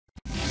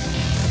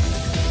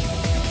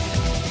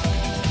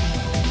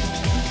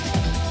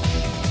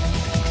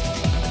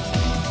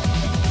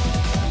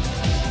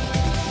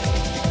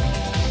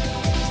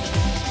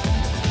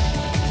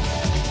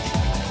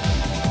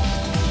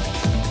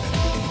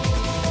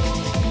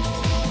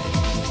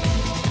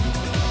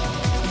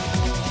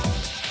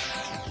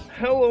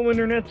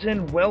internets,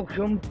 and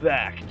welcome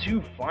back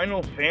to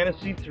Final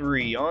Fantasy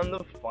III on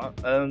the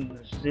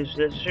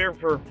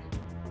server.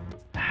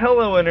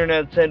 Hello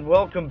internets, and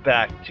welcome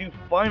back to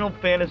Final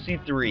Fantasy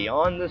III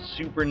on the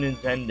Super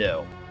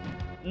Nintendo.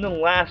 In the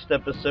last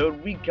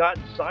episode, we got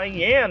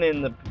Cyan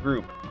in the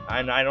group,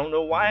 and I don't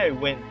know why I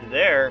went to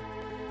there,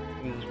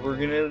 because we're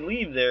gonna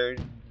leave there.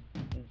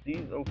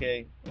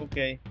 Okay.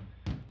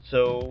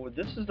 So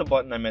this is the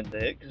button I meant to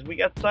hit, because we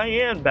got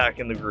Cyan back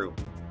in the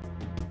group.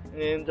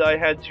 And I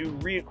had to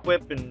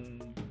re-equip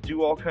and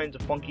do all kinds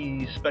of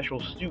funky special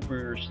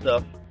super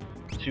stuff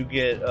to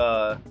get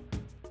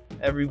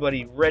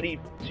everybody ready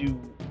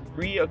to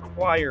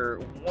reacquire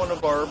one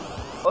of our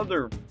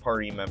other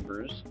party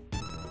members,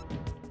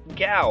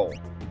 Gao,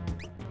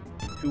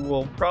 who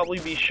will probably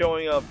be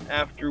showing up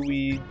after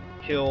we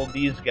kill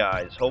these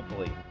guys,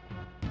 hopefully.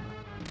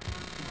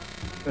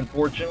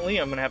 Unfortunately,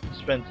 I'm gonna have to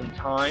spend some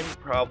time,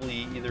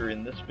 probably either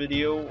in this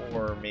video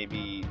or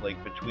maybe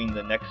like between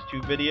the next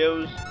two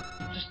videos,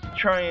 just to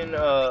try and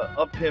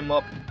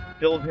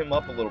build him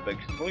up a little bit.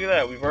 Cause look at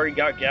that, we've already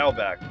got Gao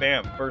back.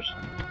 Bam, first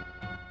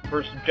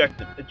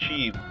objective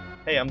achieved.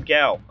 Hey, I'm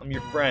Gao. I'm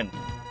your friend.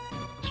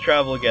 Let's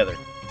travel together.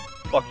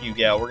 Fuck you,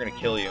 Gao. We're gonna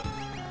kill you.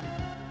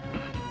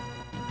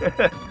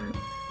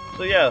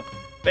 So yeah.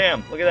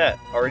 Bam! Look at that.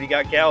 Already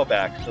got Gao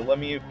back, so let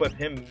me equip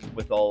him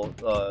with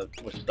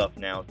with stuff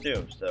now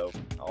too. So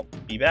I'll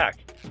be back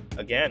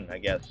again, I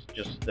guess,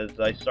 just as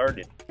I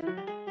started.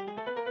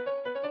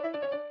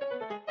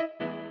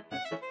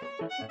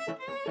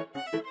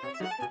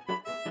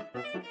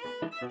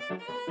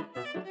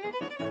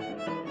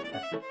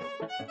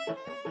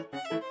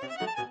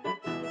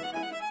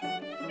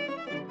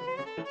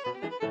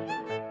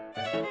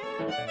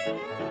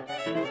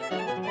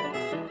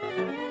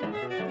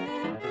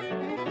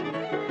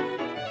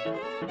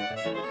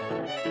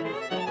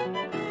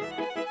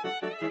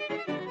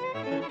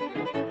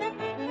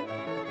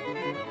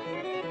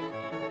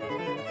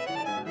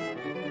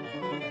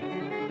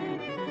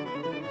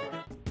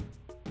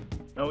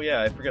 Oh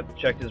yeah, I forgot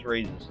to check his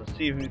raises. Let's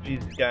see if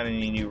he's got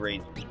any new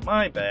raises.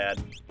 My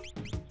bad.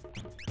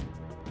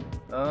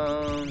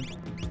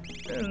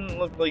 Doesn't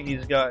look like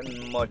he's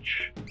gotten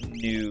much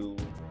new,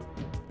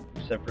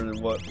 except for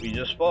what we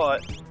just fought.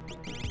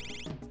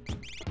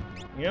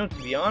 You know,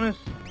 to be honest,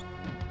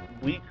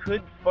 we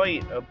could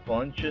fight a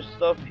bunch of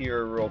stuff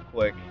here real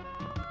quick,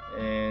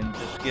 and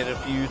just get a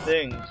few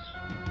things.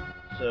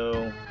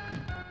 So,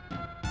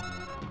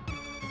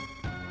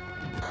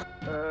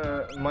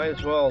 might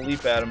as well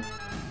leap at him.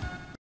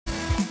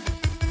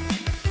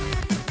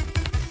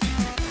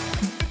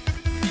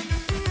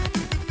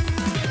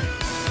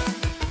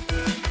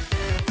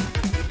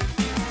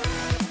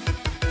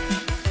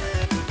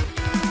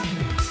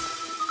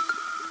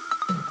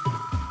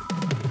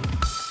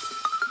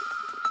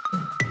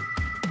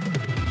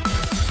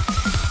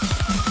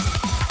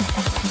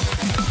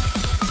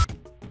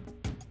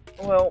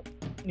 Well,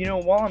 you know,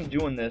 while I'm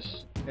doing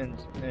this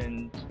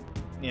and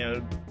you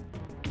know,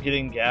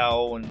 getting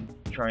Gao and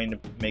trying to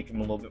make him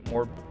a little bit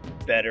more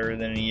better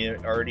than he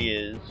already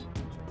is,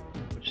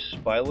 which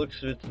by the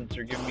looks of it, since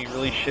they're giving me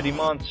really shitty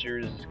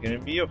monsters, is gonna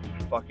be a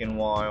fucking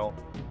while.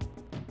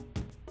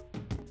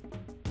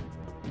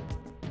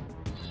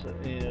 So,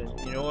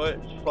 you know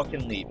what? Just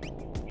fucking leap.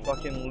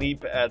 Fucking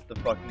leap at the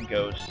fucking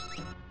ghosts.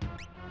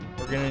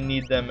 We're gonna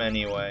need them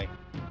anyway.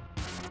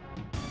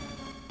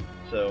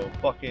 So,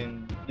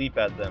 fucking leap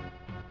at them.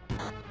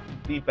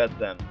 Leap at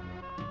them.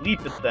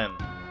 Leap at them.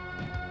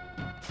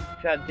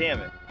 God damn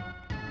it.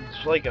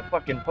 It's like a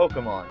fucking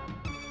Pokemon.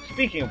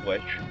 Speaking of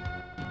which,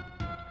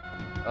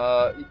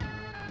 a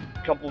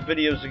couple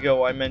videos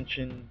ago I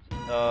mentioned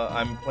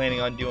I'm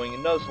planning on doing a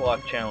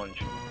Nuzlocke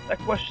challenge. That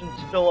question's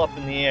still up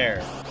in the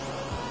air.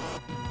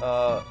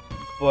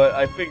 But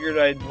I figured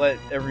I'd let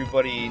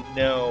everybody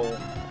know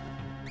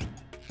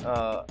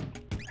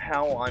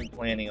how I'm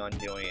planning on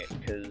doing it,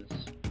 because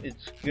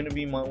it's gonna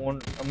be my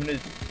one. I'm gonna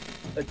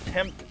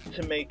attempt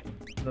to make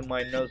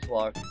my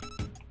Nuzlocke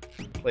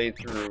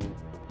playthrough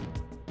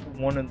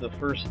one of the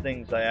first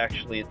things I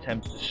actually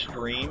attempt to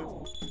stream,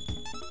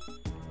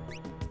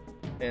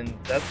 and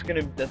that's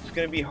gonna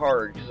be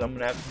hard because I'm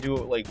gonna have to do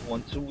it like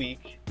once a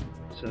week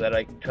so that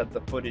I can cut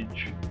the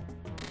footage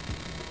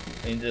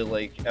into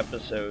like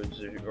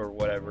episodes or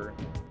whatever,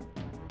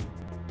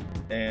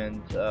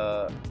 and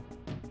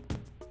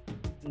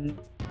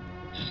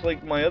just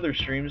like my other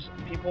streams,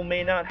 people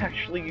may not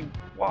actually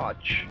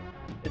watch.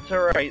 It's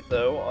alright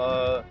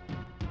though.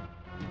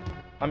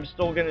 I'm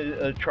still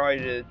gonna try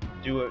to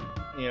do it.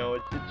 You know,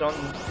 it's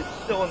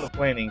still in the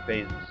planning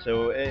phases.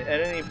 So at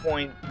any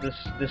point,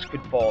 this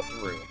could fall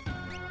through.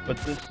 But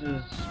this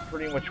is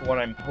pretty much what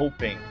I'm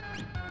hoping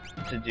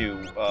to do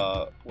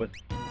with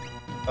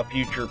a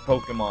future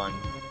Pokemon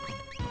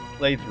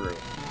playthrough,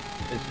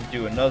 is to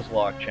do a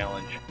Nuzlocke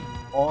challenge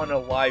on a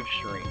live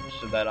stream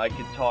so that I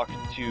could talk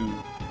to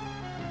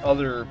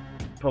other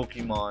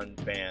Pokemon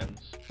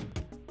fans,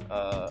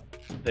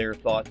 their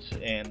thoughts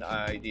and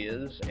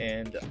ideas,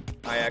 and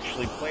I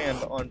actually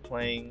planned on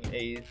playing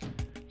a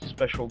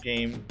special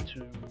game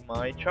to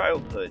my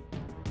childhood,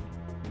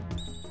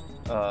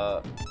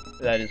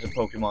 that is a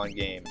Pokemon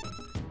game.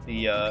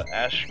 The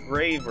Ash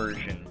Gray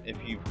version, if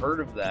you've heard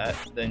of that,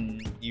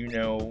 then you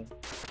know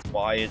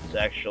why it's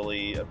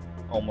actually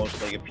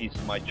almost like a piece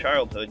of my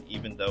childhood,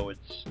 even though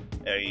it's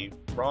a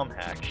ROM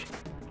hack.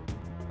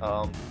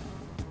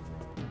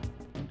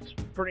 It's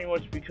pretty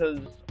much because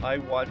I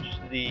watched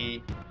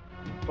the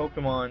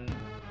Pokemon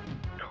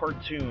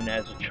cartoon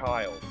as a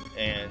child,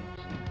 and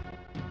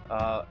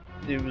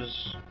it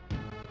was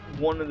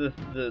one of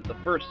the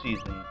first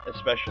season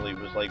especially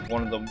was like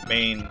one of the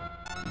main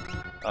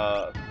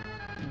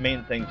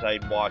things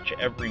I'd watch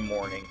every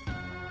morning,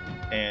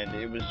 and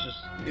it was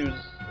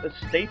a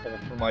staple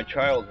for my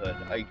childhood.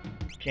 I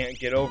can't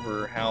get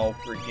over how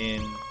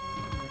freaking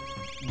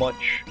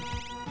much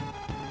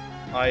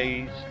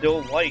I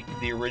still like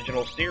the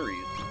original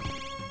series.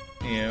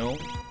 You know,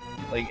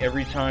 like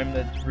every time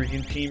that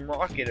freaking Team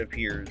Rocket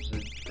appears,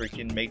 it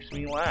freaking makes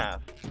me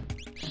laugh.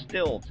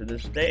 Still to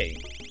this day.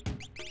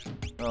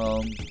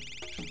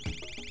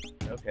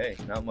 Okay,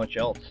 not much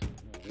else.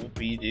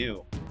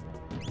 Whoopee-doo.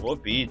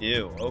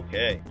 Whoopee-doo,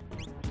 okay.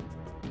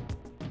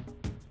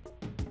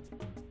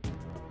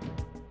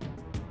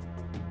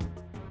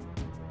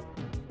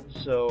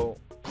 So,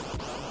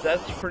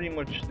 that's pretty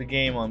much the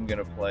game I'm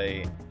gonna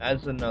play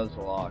as a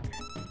Nuzlocke.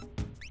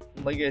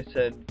 Like I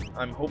said,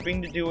 I'm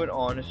hoping to do it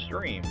on a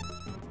stream.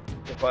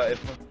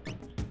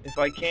 If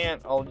I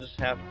can't, I'll just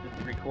have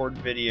to record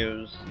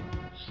videos,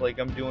 just like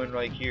I'm doing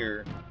right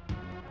here.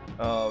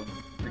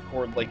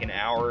 Record like an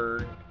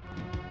hour,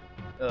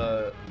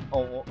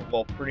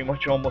 well, pretty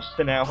much almost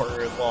an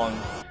hour long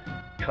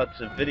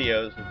cuts of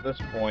videos at this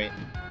point,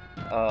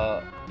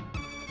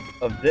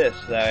 of this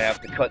that I have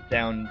to cut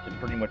down to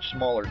pretty much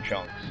smaller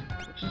chunks,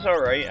 which is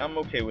alright. I'm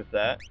okay with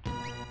that.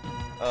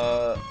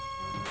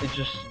 It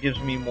just gives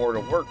me more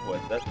to work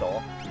with, that's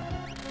all.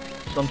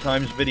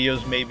 Sometimes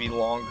videos may be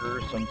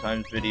longer,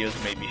 sometimes videos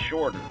may be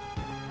shorter.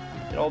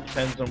 It all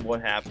depends on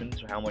what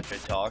happens, how much I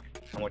talk,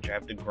 how much I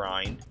have to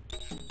grind.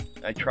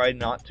 I try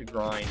not to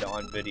grind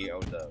on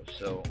video though,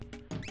 so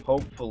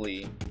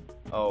hopefully,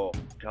 oh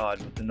god,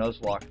 with the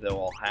Nuzlocke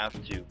though I'll have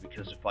to,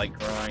 because if I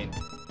grind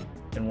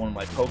and one of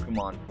my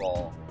Pokemon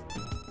fall.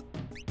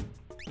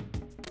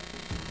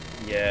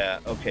 Yeah,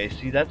 okay,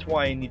 see that's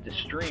why I need to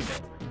stream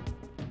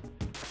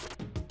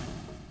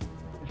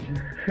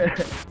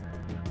it.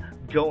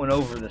 Going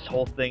over this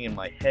whole thing in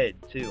my head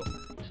too.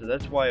 So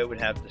that's why I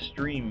would have to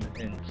stream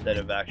instead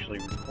of actually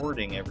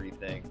recording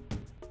everything.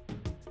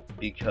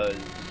 Because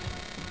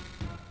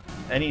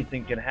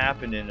anything can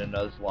happen in a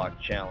Nuzlocke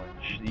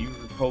challenge. Your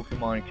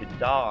Pokemon could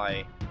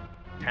die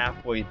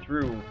halfway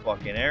through a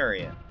fucking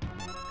area.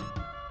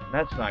 And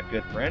that's not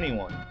good for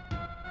anyone.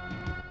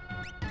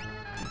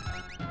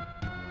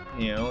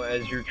 You know,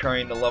 as you're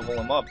trying to level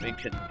them up, it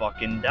could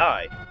fucking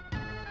die.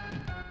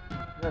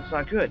 That's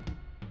not good.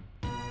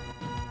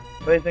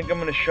 But I think I'm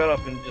gonna shut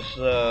up and just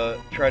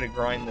try to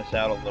grind this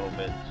out a little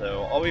bit.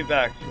 So I'll be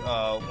back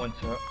once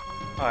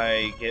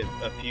I get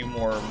a few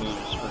more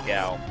moves for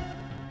Gal.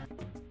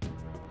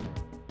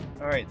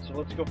 Alright, so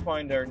let's go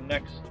find our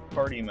next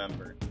party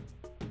member.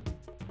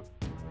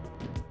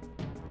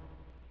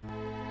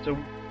 So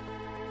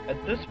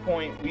at this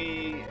point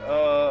we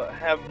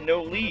have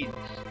no leads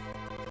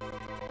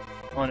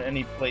on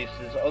any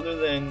places other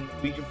than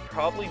we could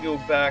probably go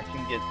back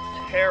and get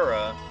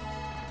Terra,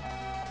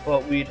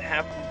 but we'd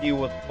have to deal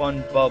with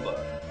Fun Bubba.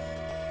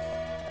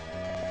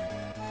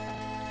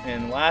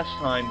 And last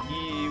time,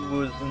 he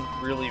wasn't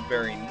really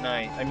very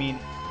nice. I mean,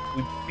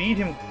 we beat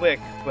him quick,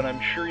 but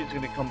I'm sure he's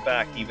going to come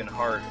back even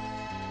harder.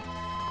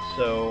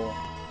 So,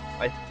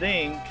 I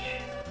think...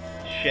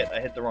 Shit,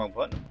 I hit the wrong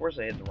button. Of course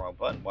I hit the wrong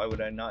button. Why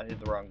would I not hit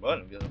the wrong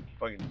button? Because I'm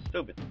fucking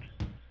stupid.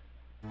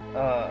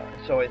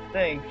 So I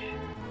think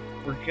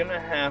we're going to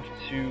have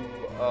to...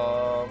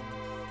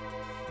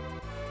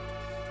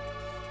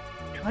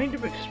 kind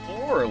of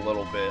explore a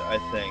little bit, I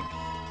think.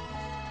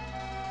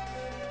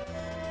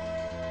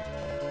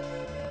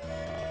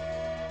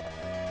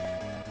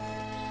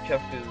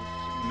 Kefka's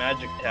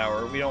magic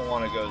tower, we don't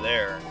want to go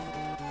there.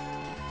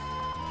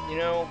 You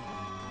know,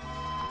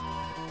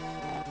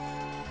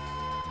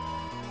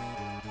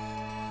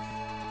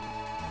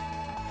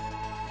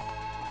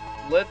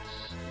 let's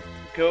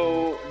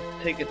go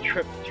take a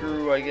trip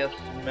through, I guess,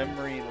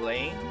 Memory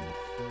Lane.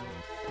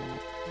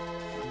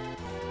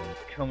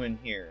 Come in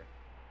here.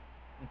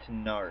 Into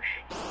Narsh,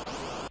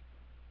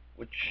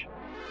 which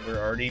we're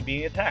already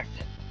being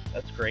attacked.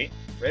 That's great.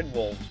 Red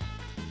wolves.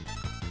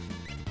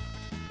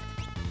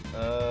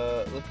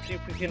 Let's see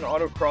if we can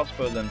auto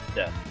crossbow them to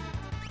death.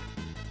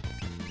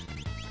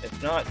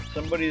 If not,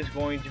 somebody's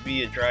going to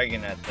be a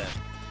dragon at them.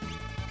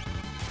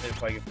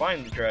 If I can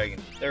find the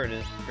dragon. There it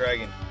is,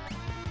 dragon.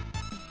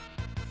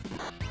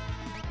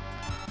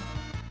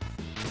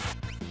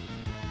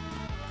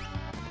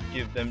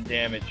 Give them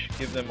damage.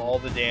 Give them all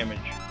the damage.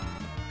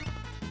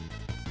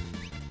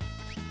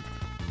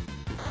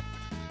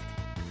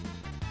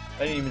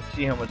 I didn't even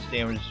see how much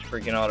damage this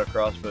freaking auto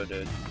crossbow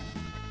did.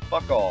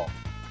 Fuck all.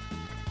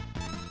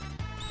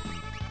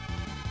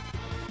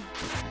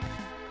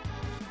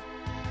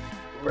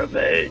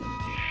 Revenge!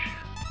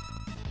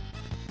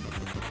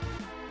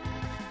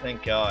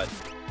 Thank God.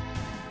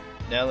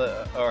 Now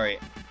that... alright.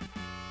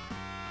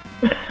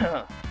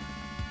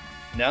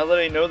 Now that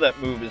I know that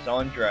move is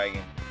on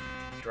Dragon,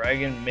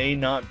 Dragon may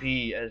not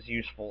be as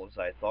useful as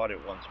I thought it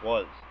once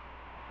was.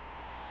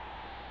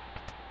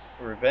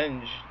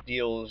 Revenge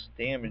deals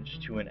damage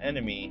to an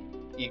enemy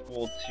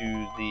equal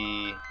to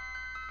the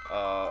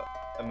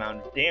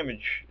amount of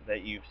damage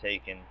that you've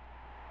taken.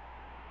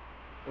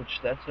 Which,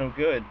 that's no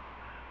good.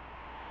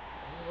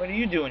 What are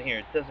you doing here?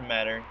 It doesn't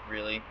matter,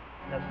 really.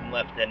 Nothing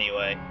left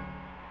anyway.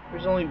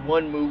 There's only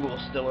one Moogle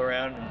still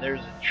around, and there's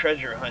a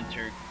treasure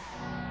hunter.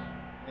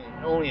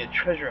 And only a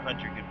treasure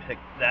hunter could pick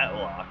that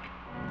lock.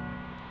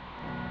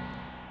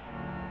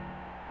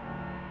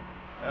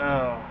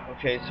 Oh,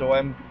 okay, so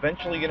I'm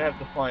eventually gonna have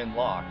to find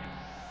Locke.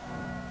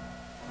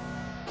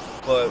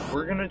 But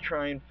we're gonna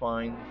try and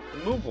find the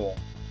Moogle.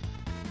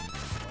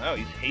 Wow,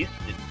 he's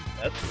hasted.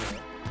 That's cool.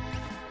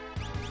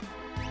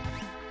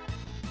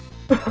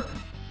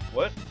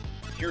 What?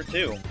 Here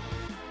too.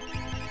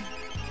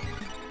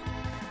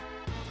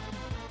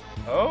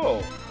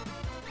 Oh!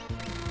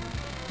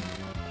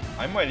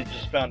 I might have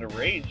just found a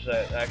rage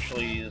that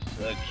actually is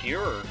a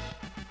cure.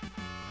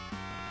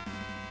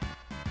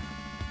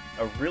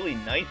 A really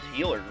nice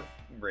healer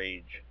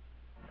rage.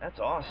 That's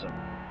awesome.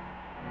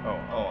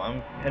 Oh,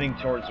 I'm heading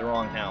towards the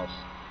wrong house.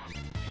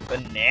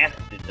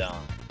 Rekcahdam.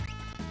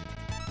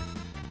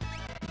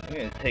 I'm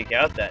gonna take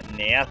out that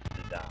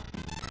Rekcahdam.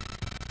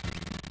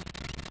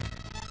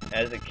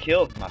 As it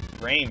kills my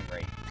frame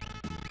rate.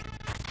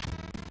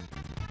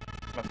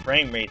 My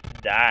frame rate's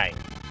dying.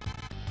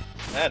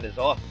 That is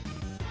awesome.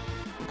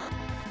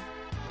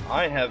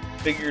 I have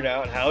figured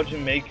out how to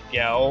make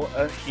Gao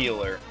a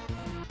healer.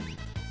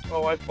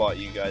 Oh, I fought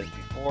you guys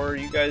before.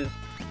 You guys...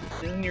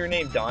 isn't your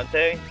name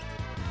Dante?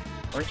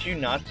 Aren't you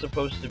not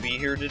supposed to be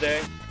here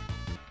today?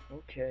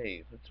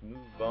 Okay, let's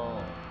move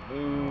on.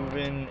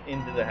 Moving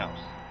into the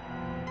house.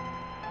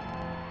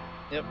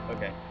 Yep,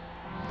 okay.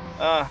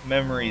 Ah,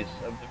 memories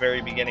of the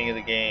very beginning of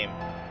the game.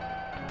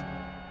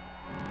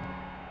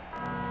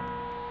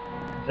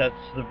 That's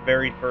the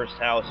very first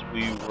house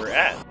we were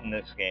at in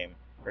this game,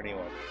 pretty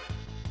much.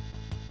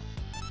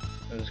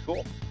 It was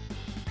cool.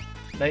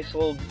 Nice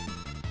little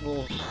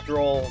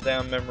stroll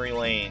down memory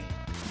lane.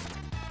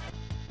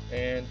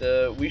 And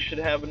we should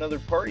have another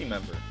party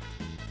member.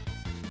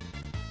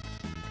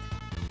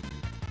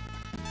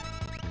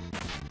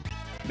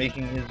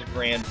 Making his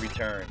grand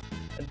return.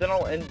 And then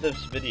I'll end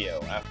this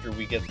video after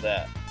we get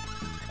that.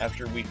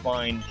 After we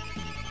find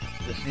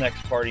this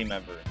next party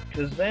member.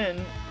 Because then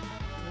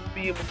we'll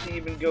be able to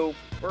even go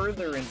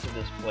further into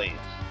this place.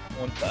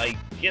 Once I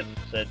get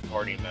said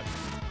party member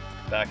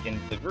back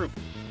into the group.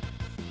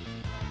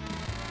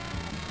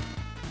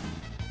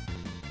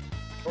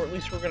 Or at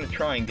least we're going to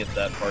try and get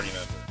that party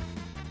member.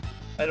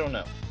 I don't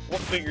know. We'll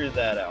figure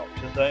that out.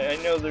 Because I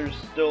know there's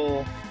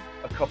still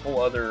a couple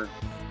other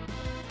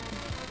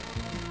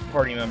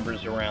party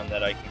members around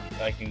that I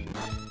can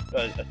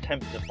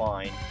attempt to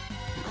find.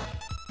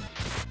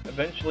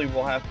 Eventually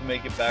we'll have to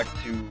make it back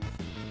to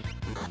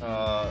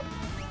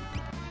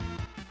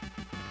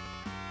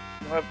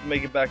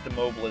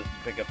Mobilis to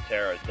pick up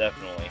Terra,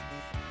 definitely.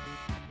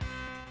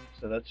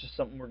 So that's just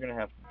something we're gonna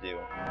have to do.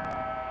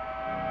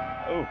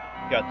 Oh,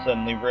 got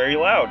suddenly very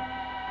loud.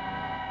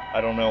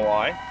 I don't know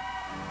why.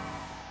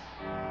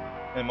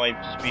 It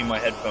might just be my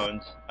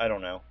headphones. I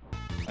don't know.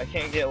 I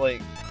can't get,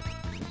 like...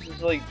 this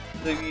is like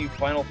the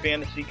Final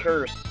Fantasy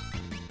curse.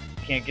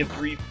 Can't get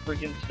 3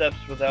 freaking steps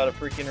without a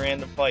freaking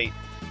random fight.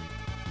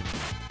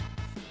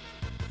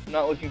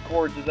 Not looking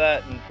forward to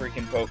that in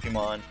freaking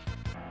Pokemon.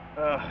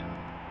 Ugh,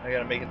 I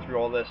gotta make it through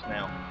all this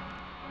now.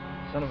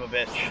 Son of a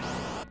bitch.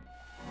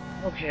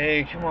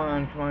 Okay, come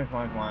on.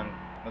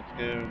 Let's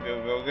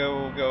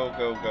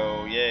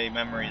go. Yay,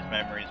 memories.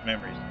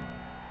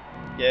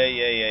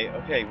 Yay.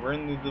 Okay, we're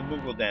in the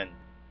Moogle Den.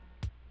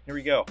 Here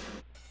we go.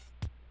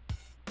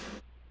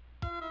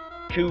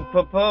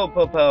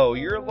 Koopo,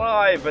 you're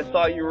alive! I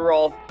thought you were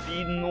all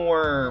feeding the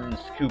worms,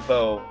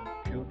 Koopo.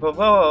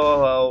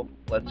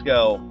 Let's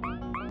go.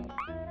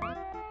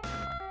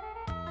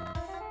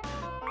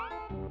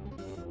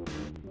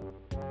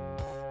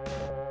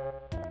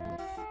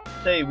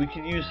 Say, we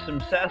could use some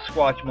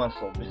Sasquatch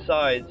muscle.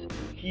 Besides,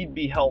 he'd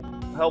be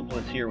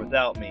helpless here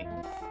without me.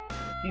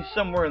 He's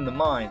somewhere in the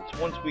mines.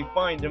 Once we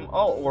find him,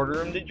 I'll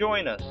order him to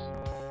join us.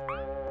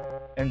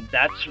 And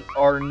that's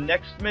our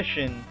next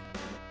mission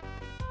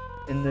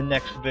in the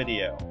next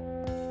video.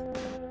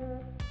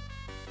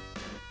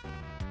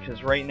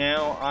 Because right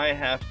now, I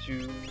have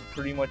to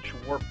pretty much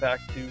warp back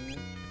to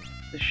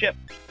the ship.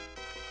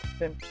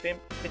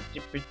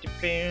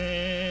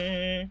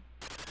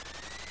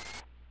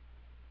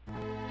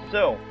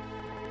 So,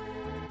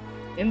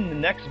 in the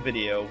next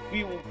video,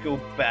 we will go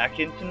back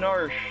into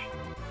Narsh,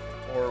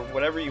 or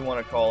whatever you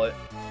want to call it.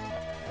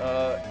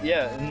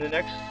 Yeah, in the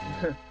next...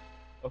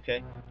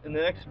 okay, in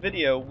the next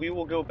video, we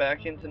will go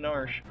back into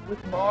Narsh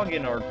with Mog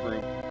in our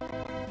group.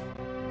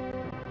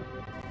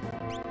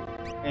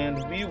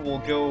 And we will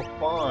go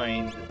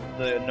find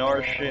the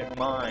Narsh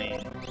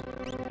mines.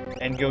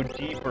 and go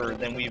deeper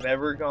than we've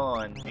ever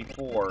gone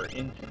before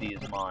into these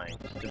mines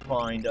to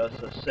find us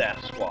a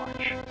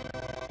Sasquatch.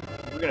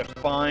 We're gonna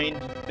find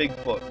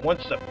Bigfoot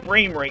once the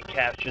frame rate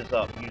catches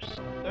up.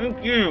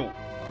 Thank you!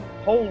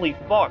 Holy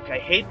fuck, I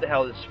hate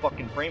how this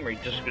fucking frame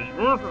rate just goes.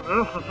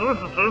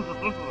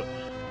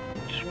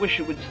 Just wish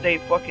it would stay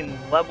fucking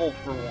level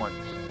for once.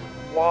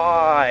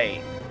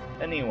 Why?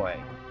 Anyway.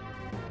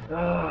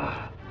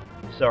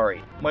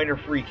 Sorry, minor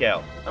freak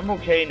out. I'm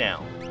okay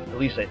now. At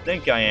least I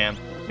think I am.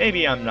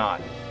 Maybe I'm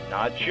not.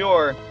 Not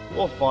sure.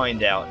 We'll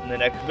find out in the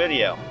next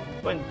video.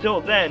 But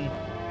until then,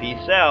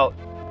 peace out,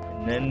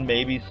 and then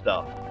maybe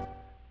stuff.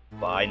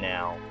 Bye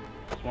now.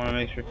 Just want to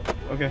make sure.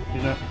 Okay,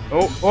 he's not.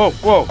 Oh,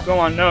 whoa, go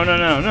on. No, no,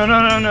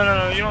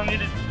 you don't need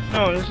to.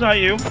 No, it's not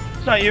you.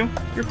 It's not you.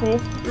 You're cool.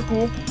 You're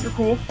cool. You're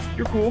cool.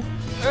 You're cool.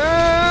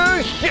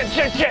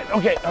 Shit.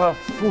 Okay,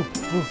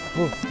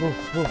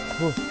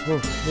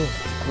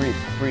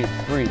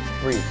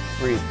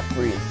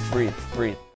 breathe.